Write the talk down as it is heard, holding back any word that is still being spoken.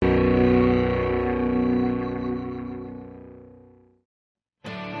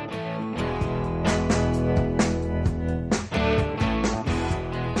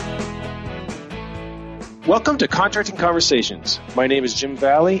Welcome to Contracting Conversations. My name is Jim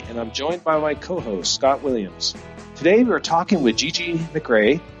Valley, and I'm joined by my co-host, Scott Williams. Today, we are talking with Gigi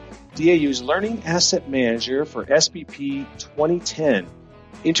McRae, DAU's Learning Asset Manager for SBP 2010,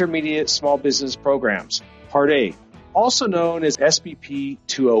 Intermediate Small Business Programs, Part A, also known as SBP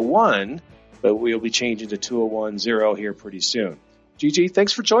 201, but we'll be changing to 201-0 here pretty soon. Gigi,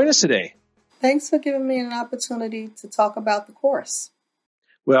 thanks for joining us today. Thanks for giving me an opportunity to talk about the course.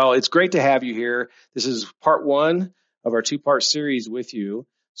 Well, it's great to have you here. This is part one of our two-part series with you.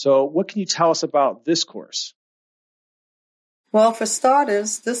 So what can you tell us about this course? Well, for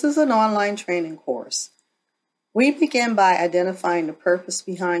starters, this is an online training course. We begin by identifying the purpose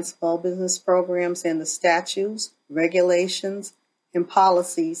behind small business programs and the statutes, regulations, and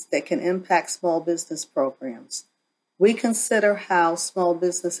policies that can impact small business programs. We consider how small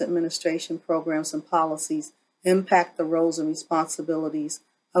business administration programs and policies impact the roles and responsibilities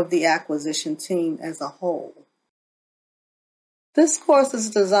of the acquisition team as a whole. This course is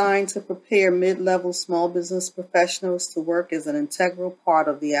designed to prepare mid-level small business professionals to work as an integral part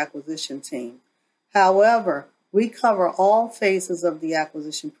of the acquisition team. However, we cover all phases of the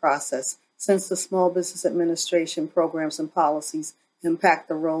acquisition process since the small business administration programs and policies impact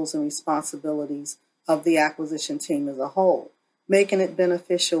the roles and responsibilities of the acquisition team as a whole, making it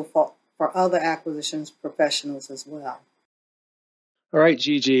beneficial for other acquisitions professionals as well. All right,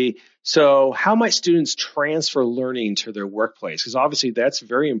 Gigi. So how might students transfer learning to their workplace? Because obviously that's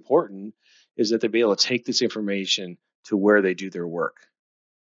very important, is that they be able to take this information to where they do their work.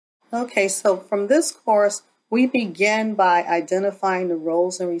 Okay, so from this course, we begin by identifying the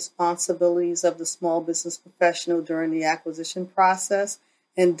roles and responsibilities of the small business professional during the acquisition process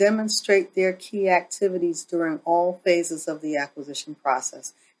and demonstrate their key activities during all phases of the acquisition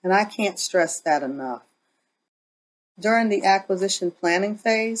process. And I can't stress that enough. During the acquisition planning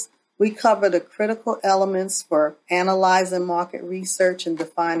phase, we cover the critical elements for analyzing market research and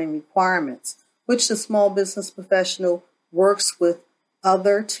defining requirements, which the small business professional works with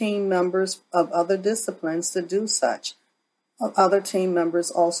other team members of other disciplines to do such. Other team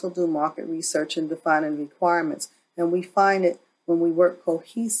members also do market research and defining requirements, and we find it when we work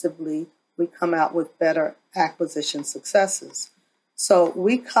cohesively, we come out with better acquisition successes. So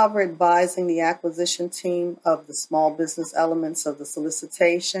we cover advising the acquisition team of the small business elements of the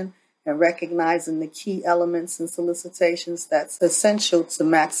solicitation and recognizing the key elements in solicitations that's essential to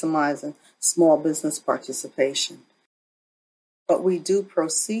maximizing small business participation. But we do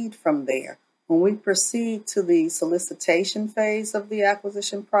proceed from there. When we proceed to the solicitation phase of the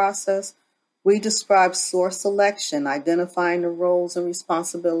acquisition process, we describe source selection, identifying the roles and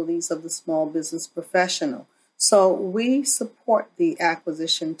responsibilities of the small business professional. So we support the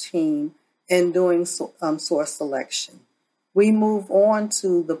acquisition team in doing source selection. We move on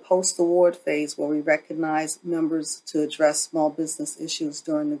to the post-award phase where we recognize members to address small business issues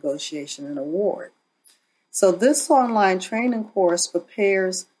during negotiation and award. So this online training course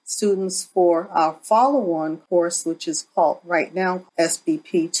prepares students for our follow-on course, which is called right now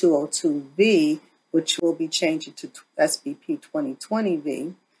SBP 202V, which will be changing to SBP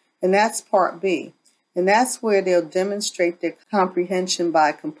 2020V, and that's Part B. And that's where they'll demonstrate their comprehension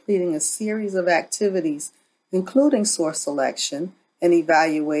by completing a series of activities, including source selection and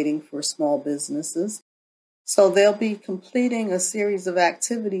evaluating for small businesses. So they'll be completing a series of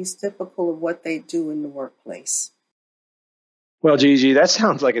activities typical of what they do in the workplace. Well, Gigi, that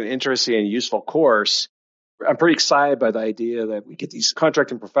sounds like an interesting and useful course. I'm pretty excited by the idea that we get these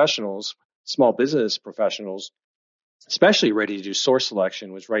contracting professionals, small business professionals, especially ready to do source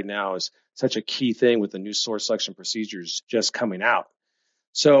selection, which right now is such a key thing with the new source selection procedures just coming out.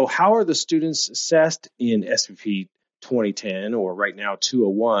 So how are the students assessed in SBP 2010 or right now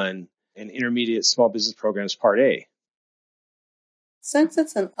 201 and Intermediate Small Business Programs Part A? Since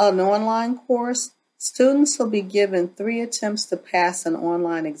it's an online course, students will be given 3 attempts to pass an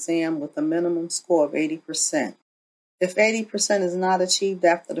online exam with a minimum score of 80%. If 80% is not achieved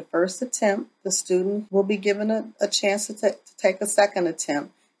after the first attempt, the student will be given a chance to take a second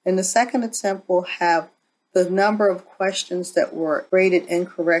attempt. And the second attempt will have the number of questions that were graded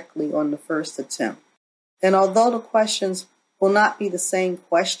incorrectly on the first attempt. And although the questions will not be the same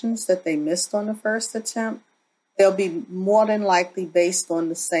questions that they missed on the first attempt, they'll be more than likely based on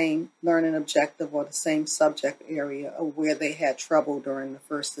the same learning objective or the same subject area of where they had trouble during the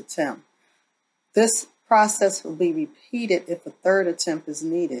first attempt. This process will be repeated if a third attempt is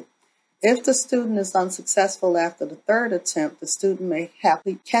needed. If the student is unsuccessful after the third attempt, the student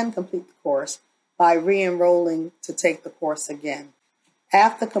can complete the course by re-enrolling to take the course again.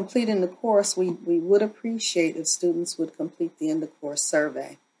 After completing the course, we would appreciate if students would complete the end-of-course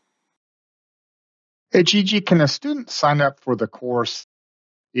survey. Hey, Gigi, can a student sign up for the course,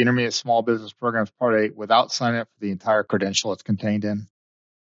 the Intermediate Small Business Programs Part 8, without signing up for the entire credential it's contained in?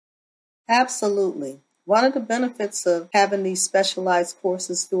 Absolutely. One of the benefits of having these specialized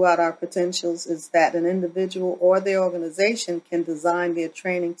courses throughout our credentials is that an individual or their organization can design their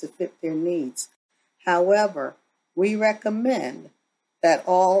training to fit their needs. However, we recommend that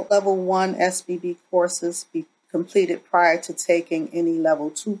all Level 1 SBP courses be completed prior to taking any Level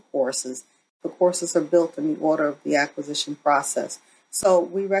 2 courses. The courses are built in the order of the acquisition process. So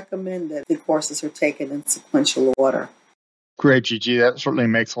we recommend that the courses are taken in sequential order. Great, Gigi. That certainly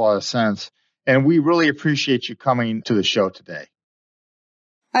makes a lot of sense. And we really appreciate you coming to the show today.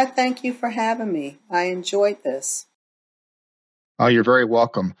 I thank you for having me. I enjoyed this. Oh, you're very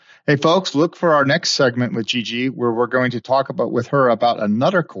welcome. Hey, folks, look for our next segment with Gigi, where we're going to talk with her about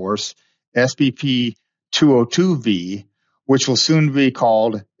another course, SBP 202V, which will soon be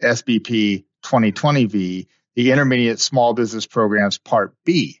called SBP 2020V, the Intermediate Small Business Programs Part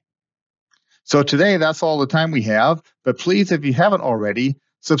B. So today, that's all the time we have. But please, if you haven't already,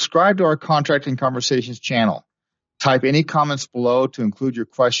 subscribe to our Contracting Conversations channel. Type any comments below to include your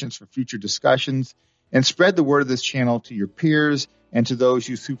questions for future discussions, and spread the word of this channel to your peers and to those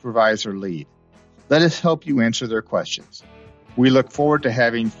you supervise or lead. Let us help you answer their questions. We look forward to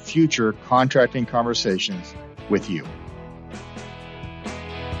having future contracting conversations with you.